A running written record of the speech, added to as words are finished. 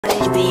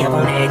You be up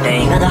on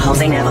everything, other hoes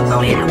ain't never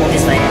on it. I want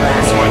this flavor,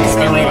 I swear I can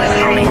spend with it.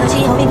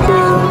 She hold me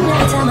down,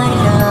 every time I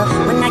hit up.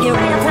 When I get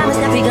right, I promise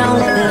that we gon'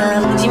 live it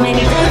up. She made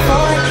me pay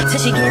for it, till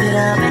she give it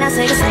up. And I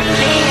say the same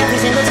thing every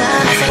single time.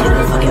 I say, do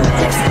the fucking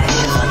max.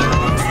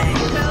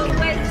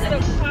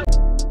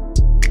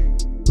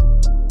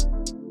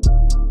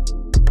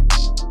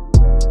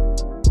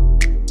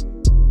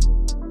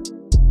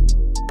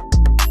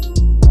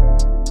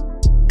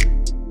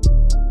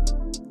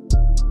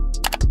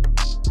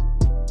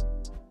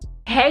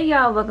 Hey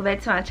y'all, welcome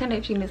back to my channel.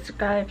 If you're new,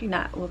 subscribe. If you're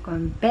not,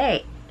 welcome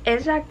back.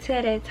 As y'all can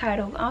tell that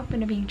title, I'm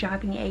gonna be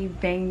dropping a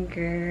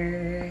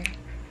banger.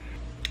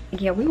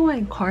 Yeah, we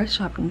going car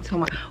shopping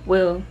tomorrow.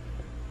 Well,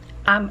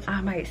 I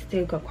might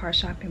still go car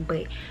shopping,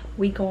 but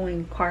we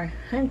going car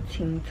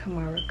hunting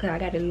tomorrow because I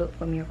gotta look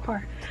for me a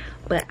car.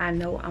 But I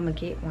know I'm gonna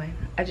get one.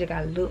 I just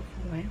gotta look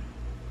for one.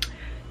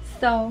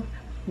 So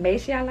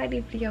make sure y'all like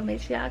this video,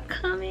 make sure y'all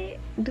comment,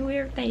 do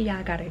everything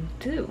y'all gotta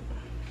do.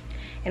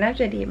 And I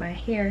just did my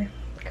hair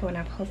when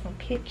I post some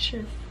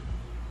pictures.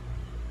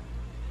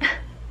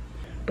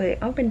 But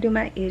I'm gonna do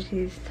my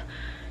edges,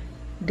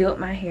 do up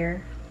my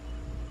hair,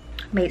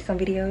 make some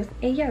videos,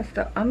 and yeah,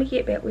 so I'm gonna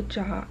get back with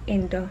y'all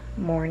in the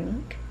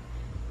morning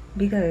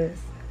because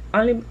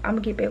I'm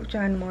gonna get back with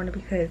y'all in the morning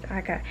because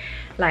I got,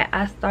 like,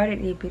 I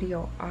started the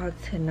video all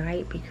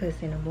tonight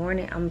because in the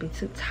morning I'm gonna be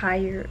too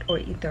tired or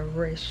either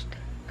rushed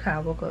because I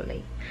will go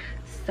late.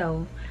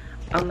 So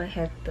I'm gonna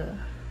have to,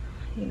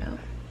 you know,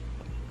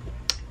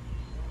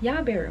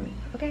 y'all bear with me,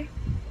 okay?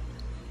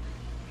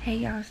 Hey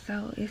y'all,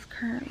 so it's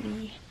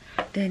currently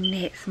the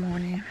next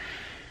morning.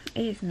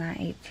 It's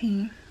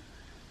 9:18,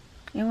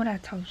 and what I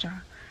told y'all,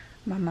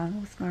 my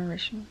mom was gonna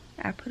rush me.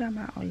 I put on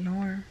my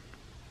alarm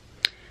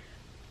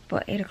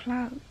for 8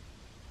 o'clock.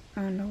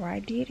 I don't know why I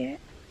did that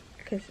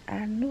because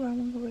I knew I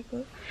wasn't gonna wake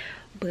up,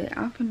 but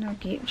I'm gonna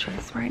get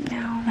dressed right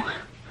now.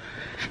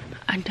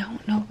 I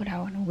don't know what I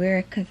want to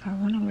wear because I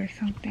want to wear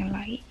something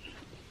like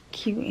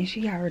cute, and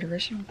she already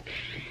rushed me.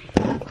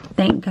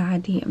 Thank God I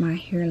did my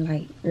hair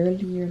like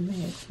earlier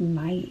last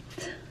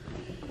night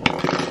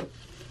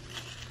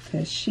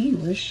because she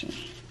rushing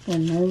for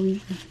no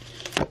reason.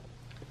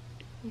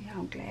 Yeah,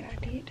 I'm glad I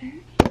did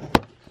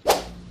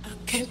that. I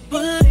can't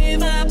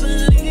believe I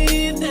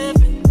believed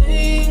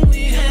everything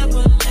we had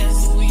was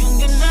less. So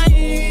young and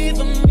naive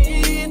of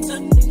me to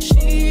think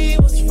she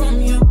was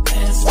from your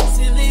past. So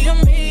silly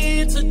of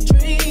me to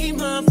dream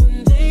of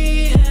one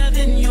day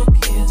having your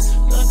kiss.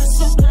 Love is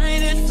so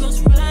blind, it feels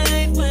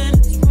right when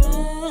it's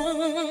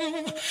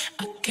wrong.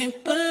 I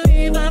can't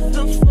believe I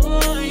fell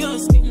for your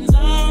schemes.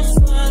 I'm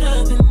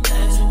smarter than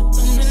that.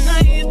 I'm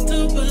naive to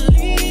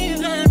believe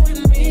that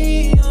with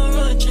me you're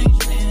a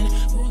changed man.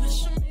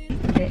 Foolish of me.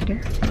 Better.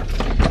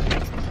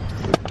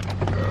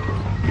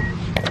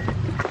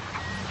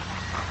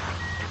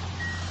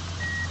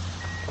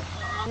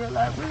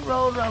 Like we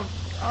rolled up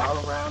all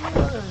around the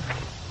world.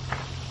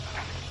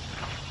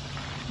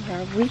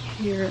 Yeah, we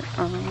here,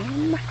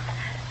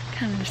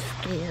 kind of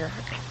scared.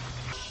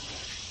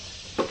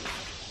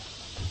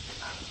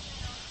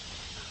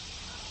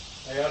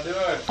 How y'all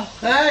doing?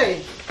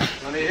 Hey,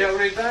 I need help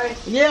with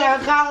anything? yeah,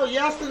 I called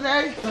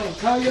yesterday.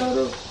 Call y'all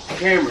do?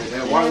 Camry,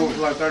 that white one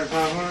for like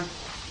 3,500?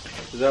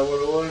 Is that what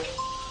it was?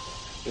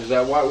 Is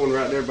that white one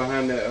right there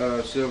behind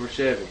that silver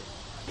Chevy?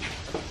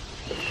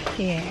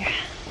 Yeah.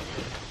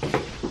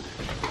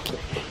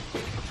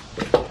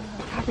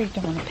 I really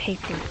don't want to pay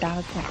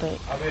 $3,000, but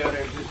I'll be out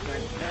there in just a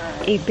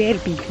minute. it better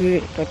be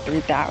good for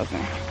 $3,000.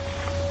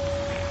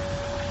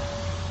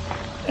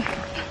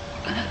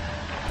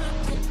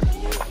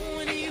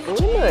 Ooh,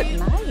 look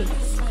nice.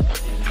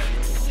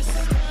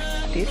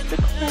 This the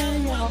car,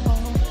 y'all.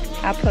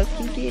 I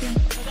posted it.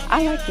 I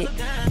like it.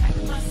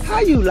 How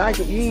you like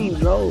it? You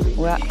ain't loaded.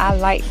 Well, I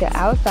like the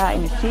outside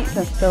and the seats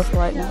and stuff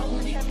right now.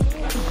 You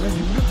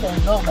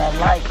can't know about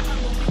like it.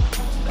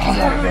 You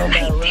gotta know about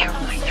That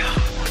one, y'all.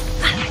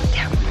 I like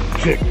that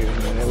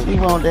one. You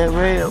want that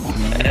red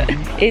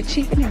one? It's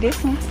cheaper than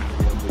this one.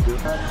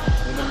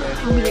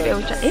 Let me get that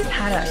with y'all. It's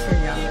hot out here,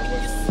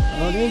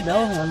 y'all. Oh, they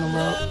don't have no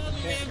more.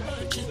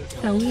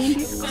 So we in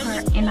this car,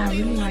 and I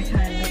really like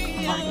how it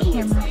looks on the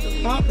camera.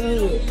 Stop it.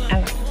 I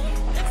like it.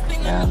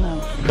 I know.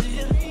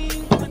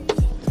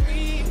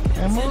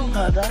 And move,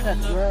 cause I got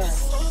to ride.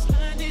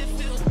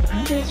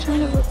 I'm just trying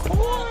to record.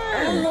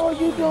 I know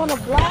you doing a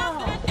vlog.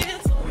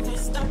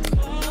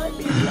 Might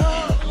be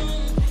vlog.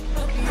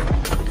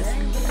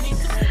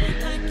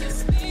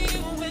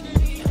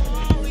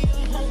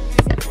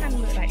 It kind of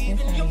looks like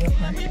inside of your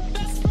car.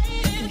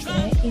 Is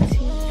that it?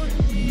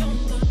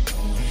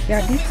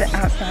 Y'all, this is the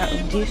outside of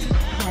this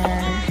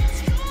car.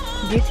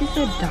 This is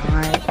a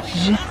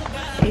Dodge.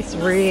 It's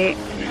red.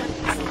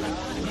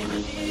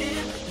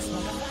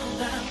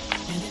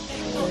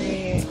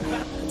 Red.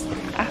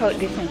 I hope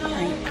this one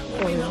crank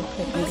for real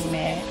because I'm gonna be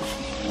mad.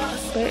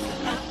 But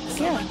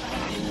yeah.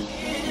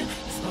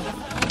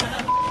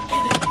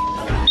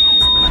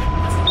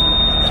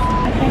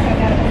 I think I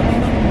got it.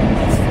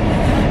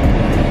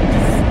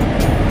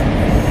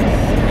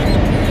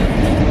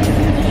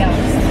 Yeah,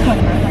 come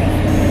on, right.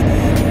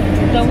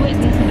 So Wait,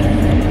 this is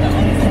the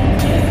only thing.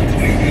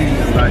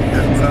 Like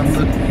that's what I'm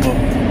looking for.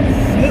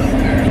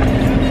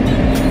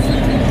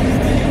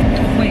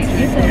 Wait,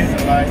 this is.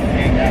 Like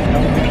ain't got no.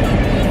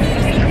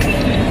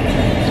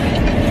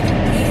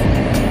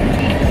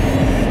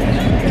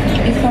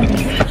 It's gonna be.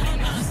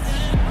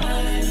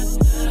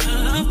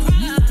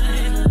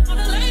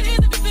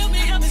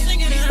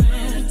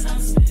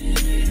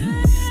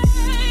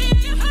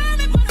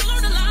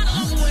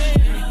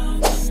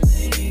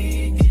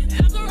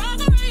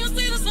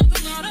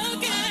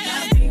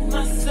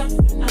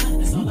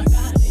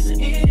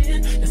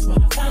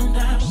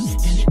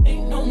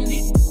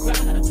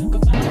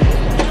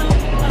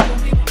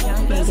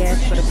 Gas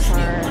for the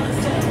car.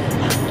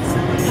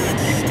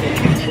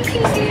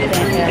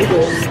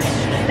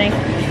 Thank you.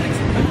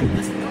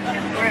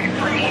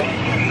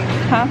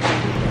 Huh?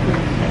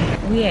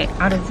 We at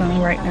AutoZone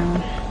right now.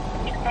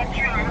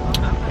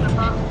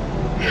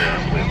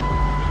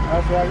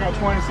 I got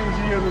 26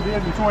 years of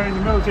this and 20 in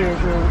the military,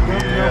 so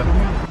yeah.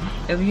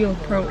 If you're a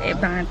pro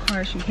at buying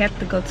cars, you have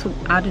to go to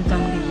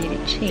AutoZone to get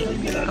it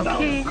checked.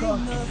 Okay?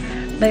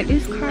 But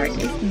this car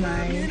is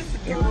nice.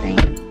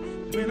 Everything.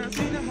 I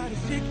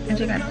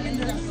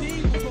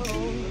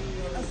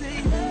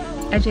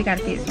just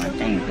gotta fix one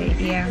thing, but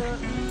yeah.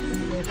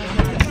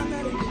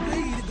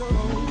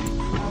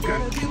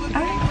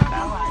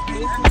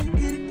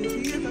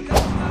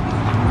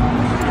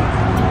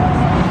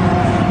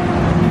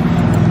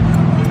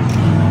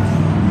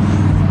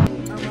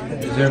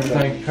 Is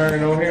everything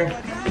turning on here?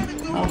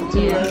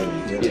 Yeah.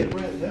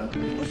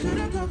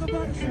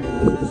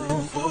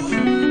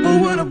 Oh,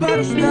 what about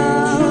a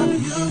star?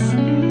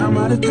 I'm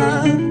out of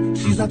time.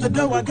 She's out the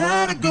door. I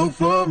gotta go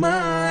for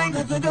mine.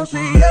 Have to go see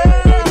her.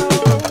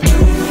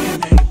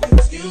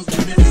 Excuse me,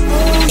 Miss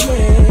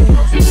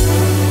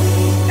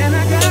and I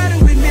gotta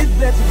admit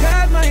that you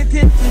got my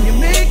attention. You're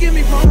making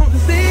me want to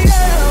see you.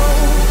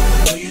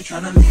 So you're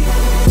trying to leave.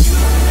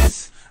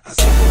 Yes, I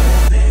saw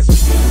you dance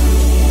with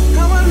you.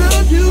 How I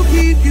love you,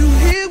 keep you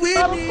here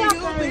with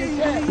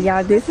me.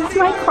 Y'all, this is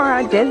my car.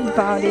 I just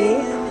bought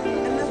it.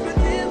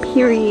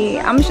 Period.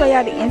 I'm gonna show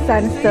y'all the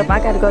inside and stuff. I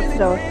gotta go to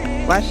the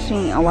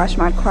washing and wash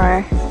my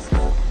car.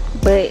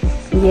 But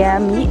yeah,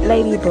 meet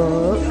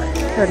Ladybug.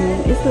 Her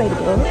name is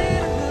Ladybug.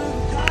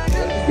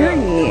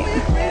 Period.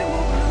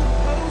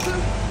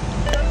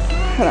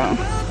 Hold on.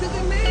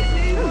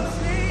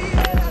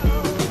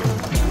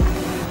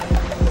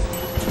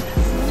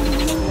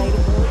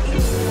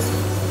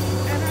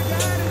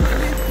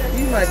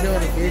 You might do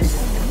it again.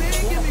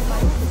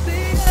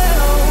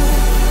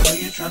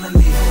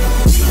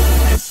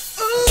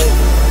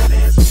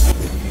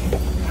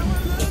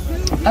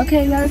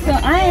 Okay, y'all, so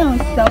I am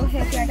so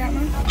happy I got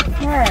my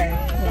car.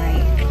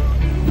 Like,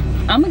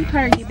 I'm gonna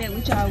probably get back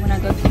with y'all when I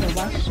go to the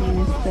washing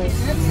and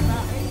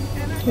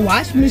stuff.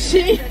 Wash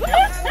machine?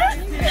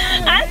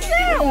 I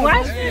said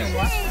wash machine.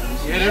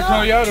 Yeah, they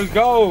told y'all to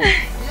go.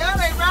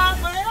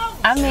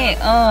 I meant,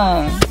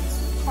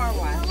 car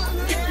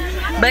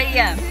wash. But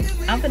yeah,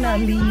 I'm gonna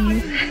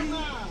leave.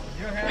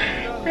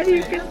 I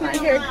didn't fix my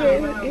hair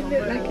because it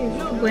looked like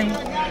it's wet.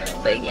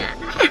 But yeah.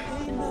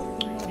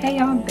 Hey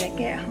y'all, I'm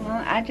back at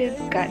home. I just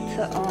got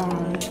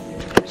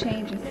to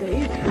change until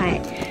it's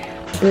hot.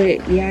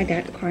 But yeah, I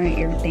got the car and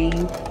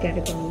everything.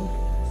 Gotta go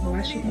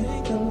wash it and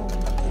stuff.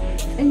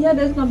 And yeah,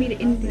 that's gonna be the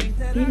end of the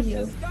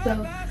video. So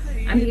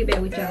I'm gonna get back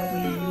with y'all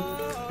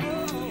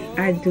when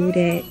I do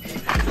that.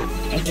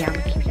 And yeah, I'm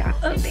gonna keep y'all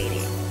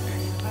updated.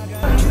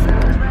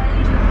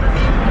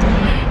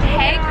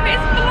 Hey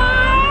Chris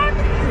Vlog!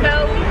 So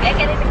we back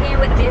at it again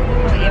with this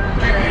video.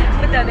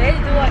 With the Let's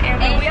Do It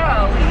and we on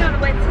the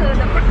way to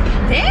the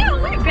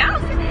damn, we're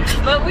bouncing.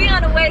 But we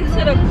on the way to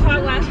the car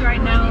wash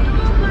right now.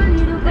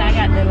 So I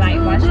got the light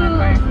washing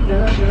car.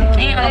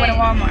 And on the way to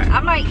Walmart.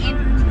 I'm like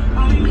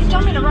bitch,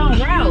 I'm in the wrong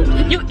route.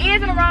 You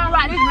is in the wrong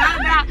route. This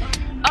roundabout.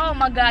 Oh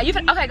my god. You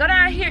okay, go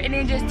down here and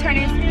then just turn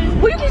this.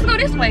 Well, you just go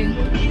this way.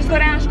 Just go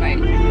down straight.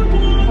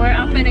 Where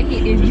I'm finna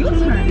hit this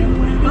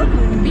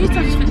U-turn. These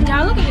turns just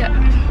down. Look at that.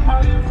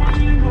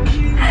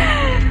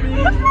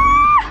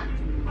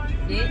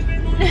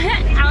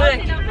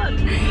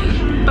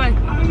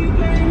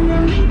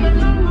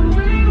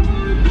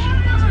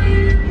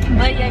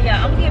 But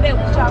yeah, I'm gonna get back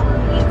with y'all when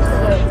we get to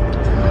the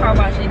car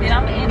wash, and then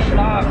I'm gonna end the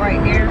vlog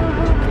right there.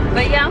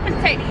 But yeah, I'm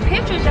gonna take these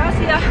pictures, y'all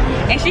see y'all,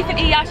 and she can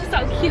eat y'all. She's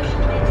so cute.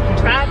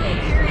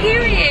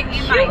 Period.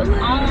 Cute.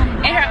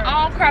 And her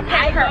own car,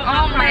 pay her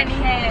own money.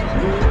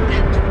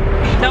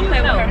 Don't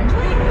play with her.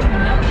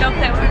 Don't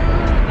play with her.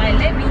 Like,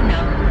 let me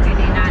know, and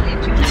then I'll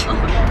let you know.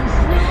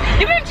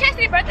 You remember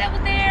Chesley's birthday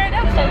was there?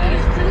 That was so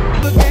cute.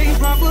 The game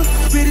proper,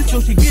 spit it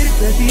so she get it.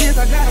 There she is,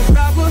 I gotta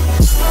stop her.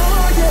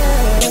 Oh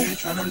yeah,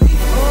 tryna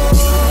leave.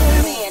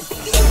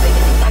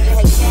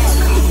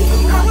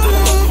 I would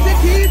love to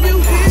keep you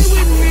here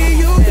with me,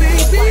 you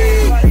baby.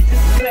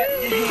 Just clap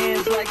your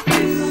hands like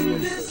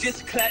this.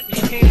 Just clap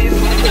your hands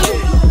like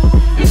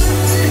this.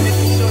 And if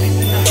the shorty's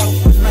in the house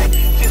tonight,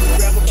 just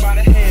grab her by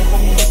the hand,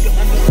 hope you can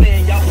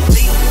understand. Y'all will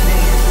leave your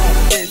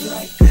hands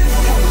like this.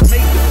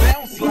 Make it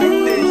bounce like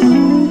this.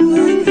 You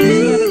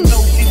gotta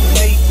know she was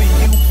made for you.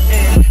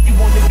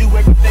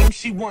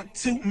 1,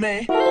 2,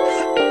 man.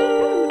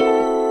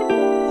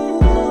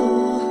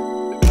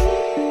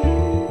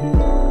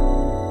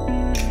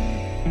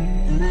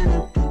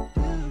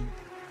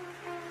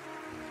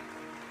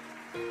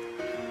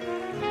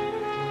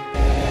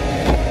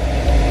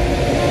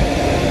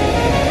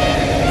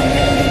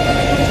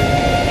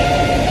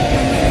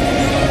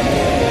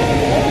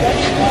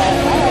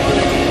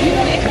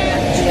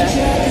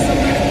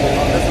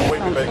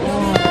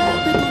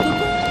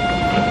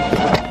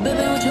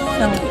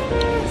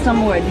 Some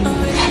more of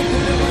these.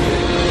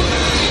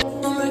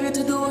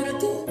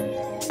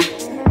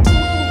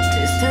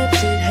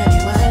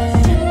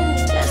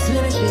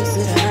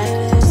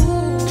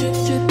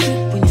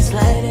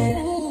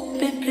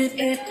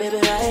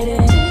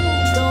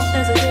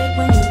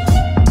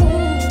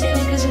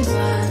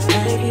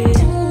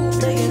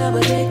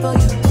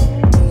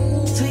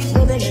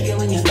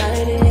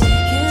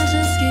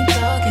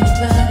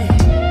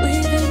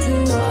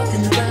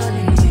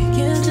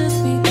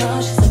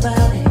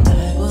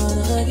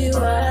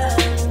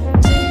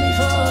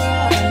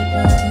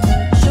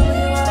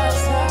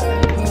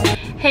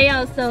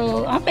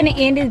 So I'm gonna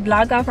end this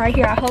vlog off right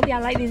here. I hope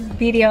y'all like this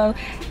video.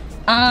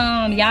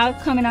 Y'all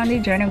coming on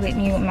this journey with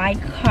me with my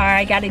car.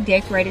 I got it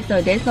decorated,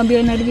 so that's gonna be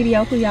another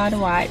video for y'all to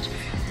watch.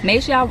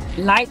 Make sure y'all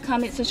like,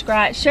 comment,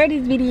 subscribe, share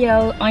this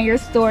video on your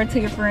store to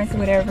your friends,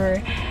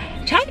 whatever.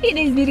 Try to get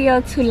this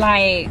video to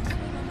like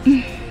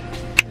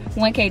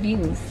 1K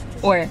views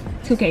or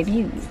 2K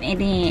views, and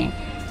then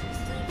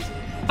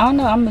I don't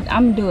know, I'm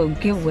gonna do a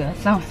giveaway or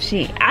some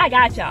shit. I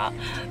got y'all,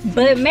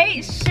 but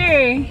make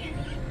sure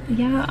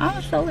y'all,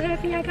 I'm so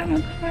happy I got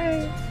my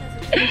car.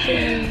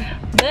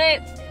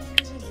 But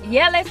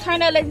yeah, let's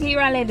turn up, let's get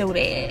right, let's do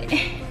that.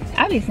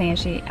 I be saying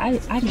shit, I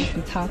just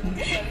be talking.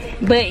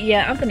 But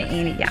yeah, I'm gonna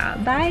end it,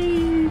 y'all. Bye.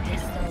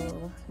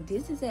 So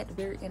this is at the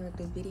very end of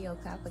the video,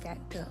 cause I forgot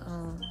to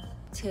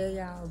tell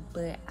y'all,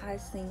 but I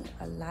seen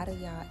a lot of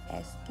y'all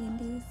asking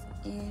this,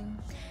 and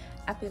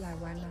I feel like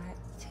why not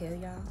tell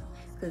y'all,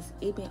 because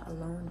it been a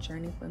long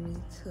journey for me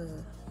to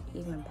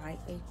even buy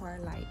a car.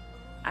 Like,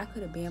 I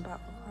could have been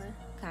bought a car,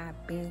 cause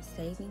I've been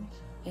saving,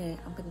 and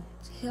I'm gonna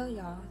tell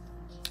y'all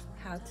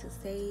how to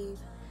save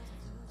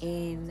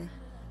and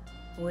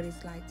what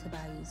it's like to buy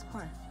a used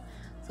car.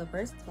 So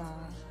first of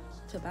all,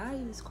 to buy a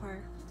used car,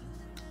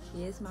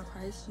 yes, my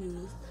car is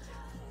used,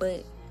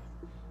 but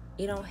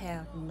it don't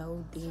have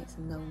no dents,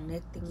 no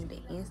nothing.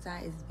 The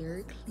inside is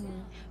very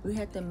clean. We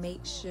have to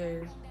make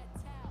sure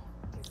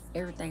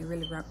everything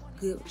really run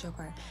good with your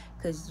car,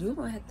 because you're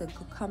gonna have to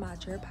come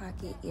out your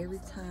pocket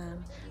every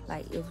time,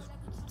 like if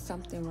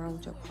something wrong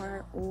with your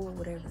car or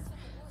whatever,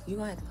 you're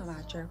gonna have to come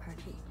out your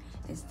pocket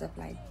and stuff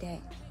like that.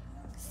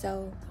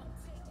 So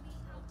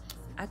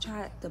I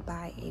tried to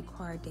buy a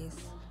car that's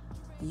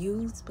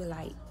used but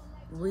like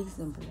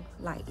reasonable,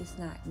 like it's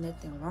not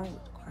nothing wrong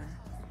with the car.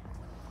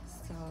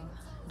 So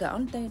the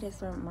only thing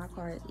that's wrong with my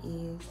car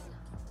is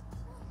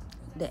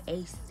the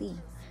AC,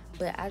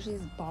 but I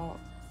just bought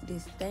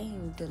this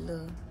thing, the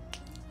little,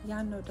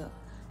 y'all know,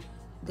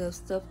 the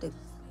stuff that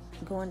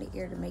go in the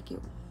air to make it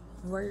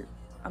work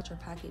out your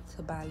pocket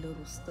to buy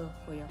little stuff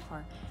for your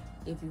car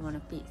if you want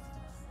to fix.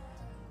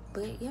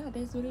 But yeah,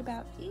 that's really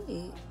about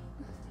it.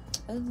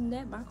 Other than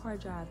that, my car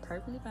drives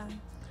perfectly fine.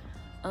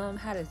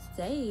 How to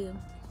save,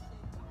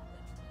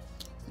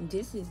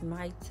 this is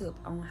my tip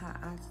on how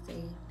I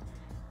save.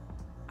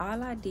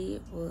 All I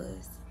did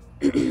was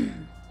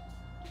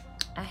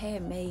I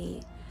had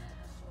made,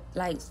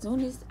 like,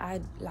 soon as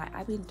I've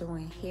been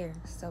doing hair,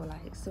 so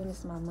like soon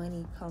as my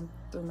money come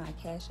through my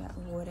cash app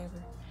or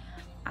whatever,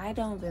 I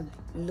don't even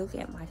look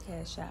at my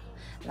cash app.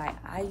 Like,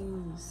 I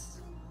use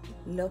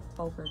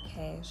leftover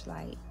cash,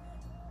 like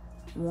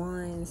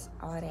ones,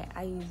 all that.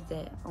 I use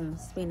that on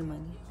spending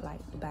money,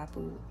 like to buy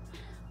food.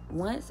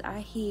 Once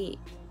I hit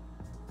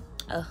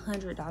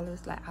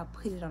 $100, like I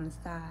put it on the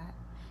side.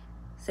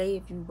 Say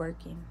if you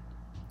working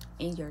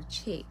in your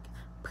check,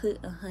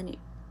 put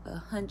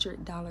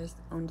 $100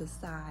 on the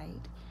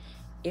side.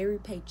 Every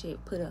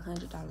paycheck, put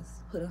 $100,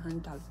 put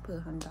 $100,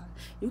 put $100.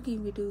 You can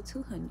even do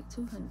 200,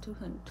 200,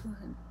 200,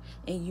 200,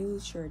 and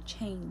use your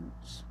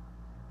change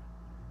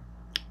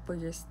for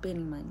your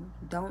spending money.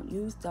 Don't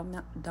mess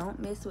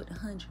with the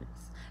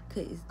hundreds,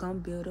 cause it's gonna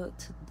build up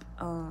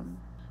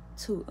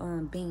to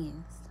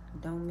bands.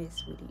 Don't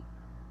mess with it.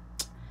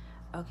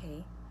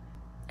 Okay,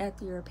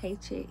 after your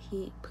paycheck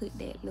hit, put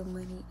that little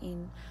money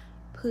in.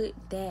 Put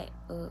that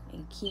up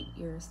and keep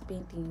your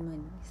spending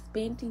money.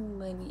 Spending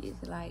money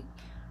is like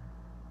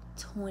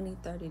 $20,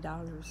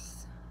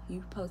 $30.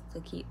 You supposed to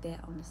keep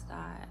that on the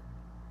side,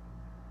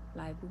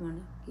 like we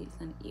want to get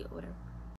something to eat or whatever.